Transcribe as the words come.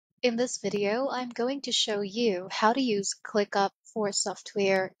In this video, I'm going to show you how to use ClickUp for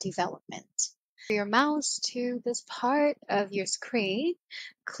software development. Your mouse to this part of your screen,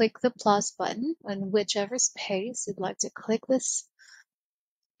 click the plus button on whichever space you'd like to click this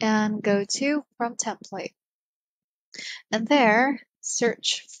and go to From Template. And there,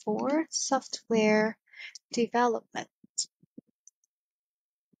 search for software development.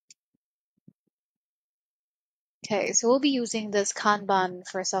 Okay, so we'll be using this Kanban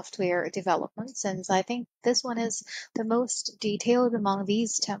for software development since I think this one is the most detailed among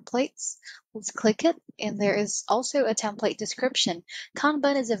these templates. Let's click it, and there is also a template description.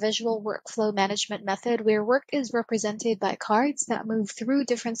 Kanban is a visual workflow management method where work is represented by cards that move through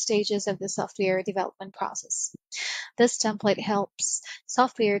different stages of the software development process. This template helps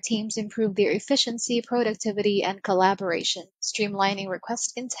software teams improve their efficiency, productivity, and collaboration, streamlining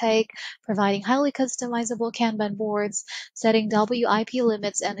request intake, providing highly customizable Kanban boards, setting WIP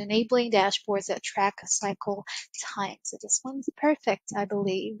limits, and enabling dashboards that track cycle time. So this one's perfect, I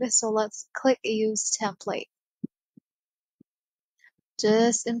believe. So let's click Use Template.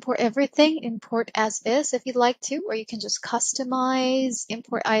 Just import everything, import as is if you'd like to, or you can just customize,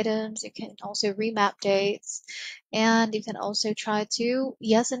 import items. You can also remap dates, and you can also try to,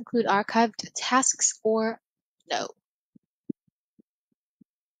 yes, include archived tasks or no.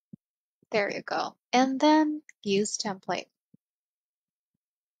 There you go. And then use template.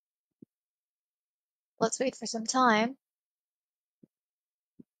 Let's wait for some time.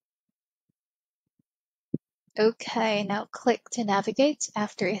 Okay, now click to navigate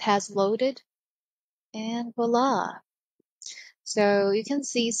after it has loaded, and voila. So you can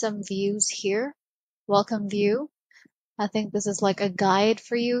see some views here. Welcome view. I think this is like a guide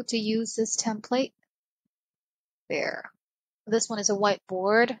for you to use this template. There. This one is a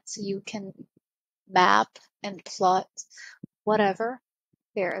whiteboard, so you can map and plot whatever.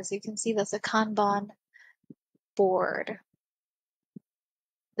 There, as you can see, that's a Kanban board.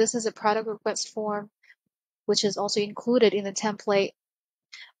 This is a product request form, which is also included in the template.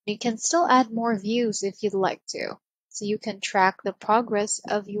 You can still add more views if you'd like to, so you can track the progress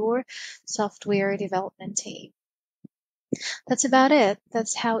of your software development team. That's about it.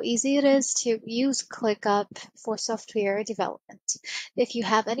 That's how easy it is to use ClickUp for software development. If you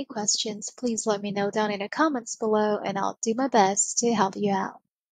have any questions, please let me know down in the comments below, and I'll do my best to help you out.